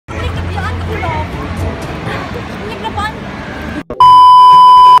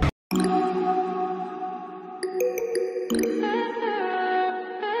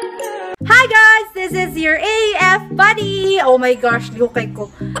buddy! Oh my gosh, lukay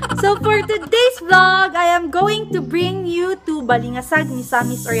ko. So for today's vlog, I am going to bring you to Balingasag,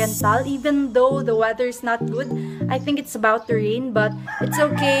 Misamis Oriental. Even though the weather is not good, I think it's about to rain, but it's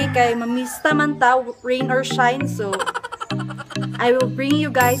okay kay mamista man ta, rain or shine. So I will bring you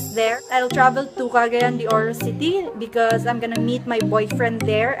guys there. I'll travel to Cagayan de Oro City because I'm gonna meet my boyfriend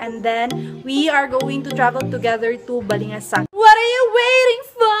there, and then we are going to travel together to Balingasag. What are you waiting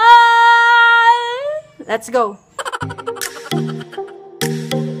for? Let's go!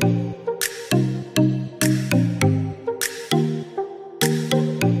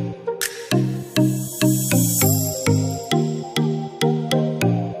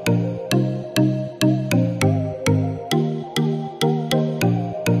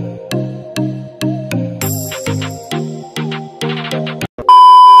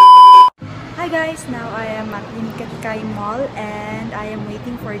 Now I am at Balingasag Mall and I am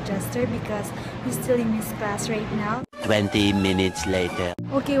waiting for Jester because he's still in his class right now. 20 minutes later.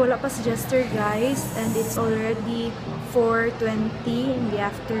 Okay, wala pa si Jester guys, and it's already 4:20 in the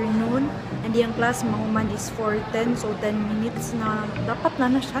afternoon, and yung class mahuman is 4:10, so 10 minutes na dapat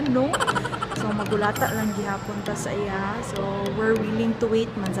na siya, no? So magulata lang gihapon ta sa iya, so we're willing to wait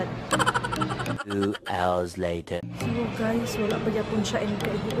man sa 2 hours later. So guys, wala pa gyapon siya, and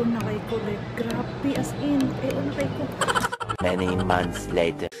kaigon na kay ko, like grabe as in, kaigon na kay ko. Many months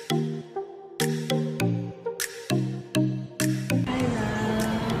later. Hi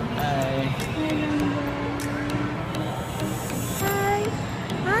love. Hi. Hi love. Hi.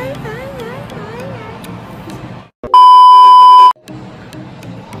 Hi, hi, hi, hi.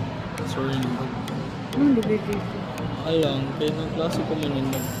 Sorry naman. Anong baby? Alang, kaya ng klase ko man yun.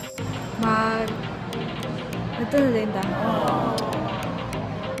 Ito na din ta.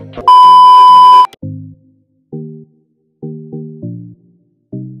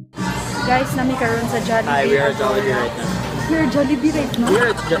 Guys, nami karon sa Jollibee. Hi, we are at Jollibee right now. We are Jollibee right now. We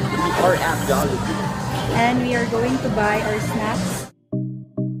are at Jollibee. And we are going to buy our snacks.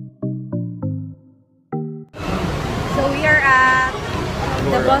 So we are at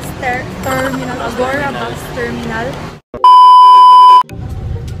the bus terminal, Agora bus terminal.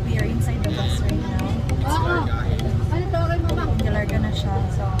 We are inside the bus right now. Galarga na siya.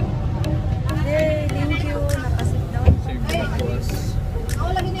 So, yay! Thank you! Nakasit down. See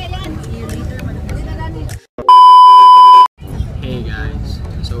you later. Hey guys,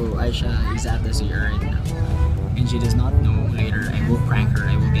 so Aysha is at the CR right now. And she does not know. Later, I will prank her.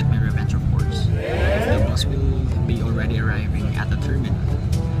 I will get my revenge, of course. The bus will be already arriving at the terminal.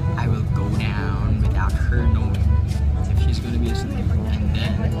 I will go down without her knowing if she's gonna be asleep. And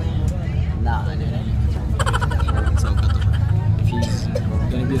then, so if she's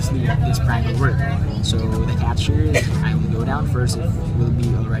gonna be asleep, this prank will work. So the catch here is I will go down first if we'll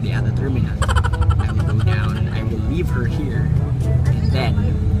be already at the terminal. I will go down, I will leave her here, and then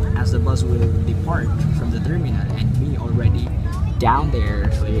as the bus will depart from the terminal and me already down there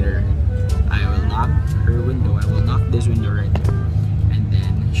later, I will knock her window, I will knock this window right there, and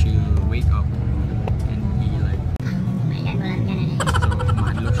then she'll wake up and be like, so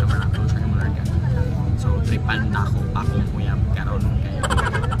mahadlok siya, maraklo siya ng mga. So tripan na ako kuyam karon kaya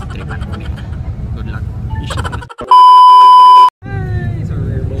tripan ko niya. Good luck. Hi! So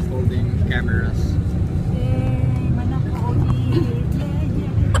we're both holding cameras. Yay! Manak ko. Yeah.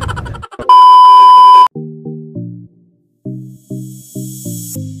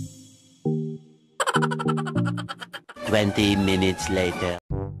 20 minutes later.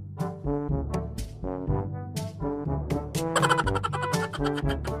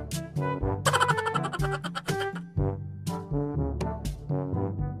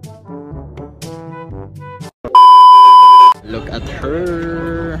 Look at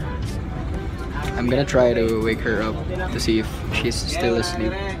her. I'm gonna try to wake her up to see if she's still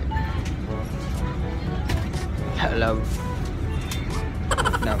asleep. Hello.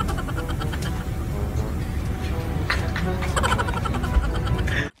 No.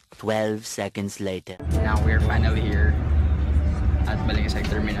 12 seconds later. Now we're finally here at Balingasag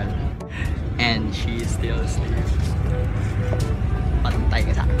Terminal. And she is still asleep. Pantay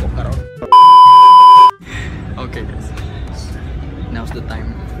ka sa ako karon. Okay guys. Now's the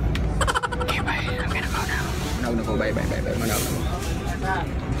time. Okay, bye. I'm gonna go now. No, go. Bye. Manaw na ko.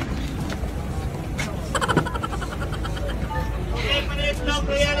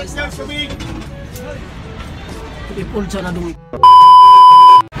 Ipulsa na dumi.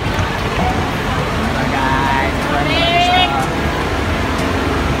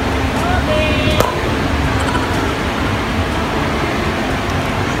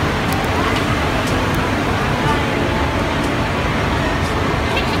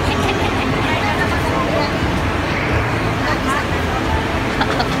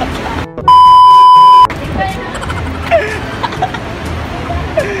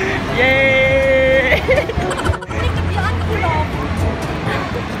 Yay! Nagkabian ko lang.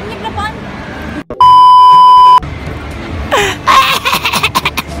 Naglaban.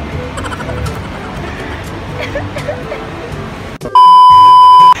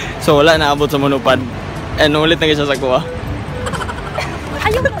 So wala naabot sa monopod. And ulit na siya sa kuha.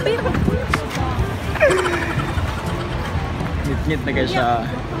 Ayaw na, babe. Ngit-ngit na siya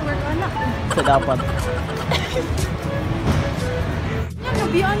Anak. sa dapat.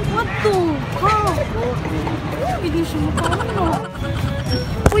 Nagkabian ko to. Ha? Hindi siya makano.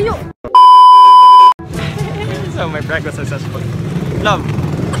 Puyo. So my prank was successful. Love!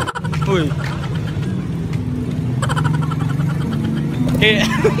 Uy! Okay.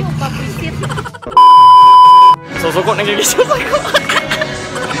 Puyo, papisit. Susuko na gigisya sa ko.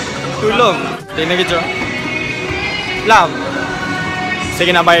 Tulong! Di na gito. Love!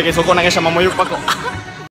 Sige na, bagay kay suko na siya mamuyok pa ko.